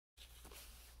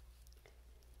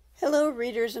Hello,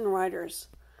 readers and writers.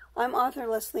 I'm author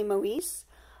Leslie Moise.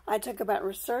 I talk about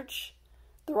research,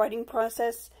 the writing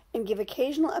process, and give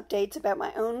occasional updates about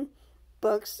my own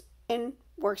books and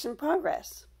works in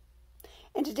progress.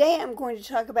 And today I'm going to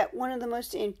talk about one of the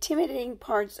most intimidating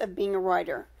parts of being a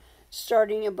writer,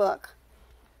 starting a book.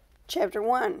 Chapter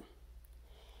 1.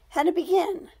 How to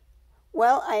begin?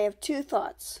 Well, I have two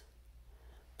thoughts.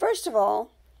 First of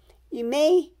all, you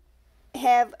may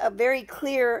have a very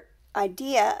clear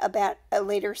idea about a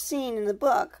later scene in the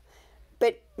book,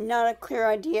 but not a clear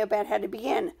idea about how to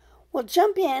begin. Well,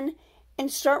 jump in and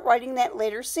start writing that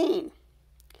later scene.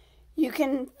 You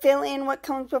can fill in what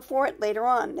comes before it later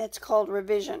on. That's called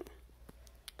revision.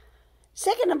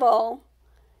 Second of all,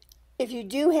 if you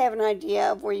do have an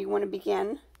idea of where you want to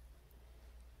begin,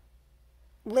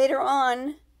 later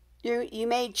on, you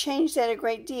may change that a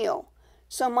great deal.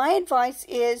 So my advice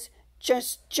is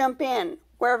just jump in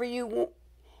wherever you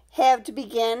have to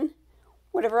begin,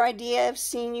 whatever idea of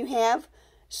scene you have,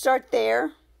 start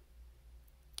there,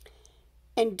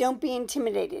 and don't be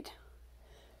intimidated.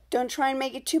 Don't try and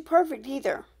make it too perfect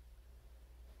either,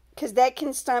 because that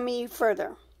can stymie you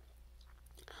further.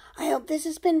 I hope this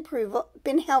has been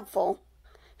helpful,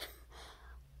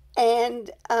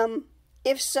 and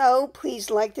if so, please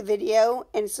like the video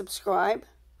and subscribe.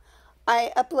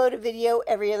 I upload a video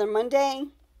every other Monday,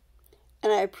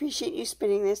 and I appreciate you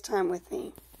spending this time with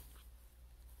me.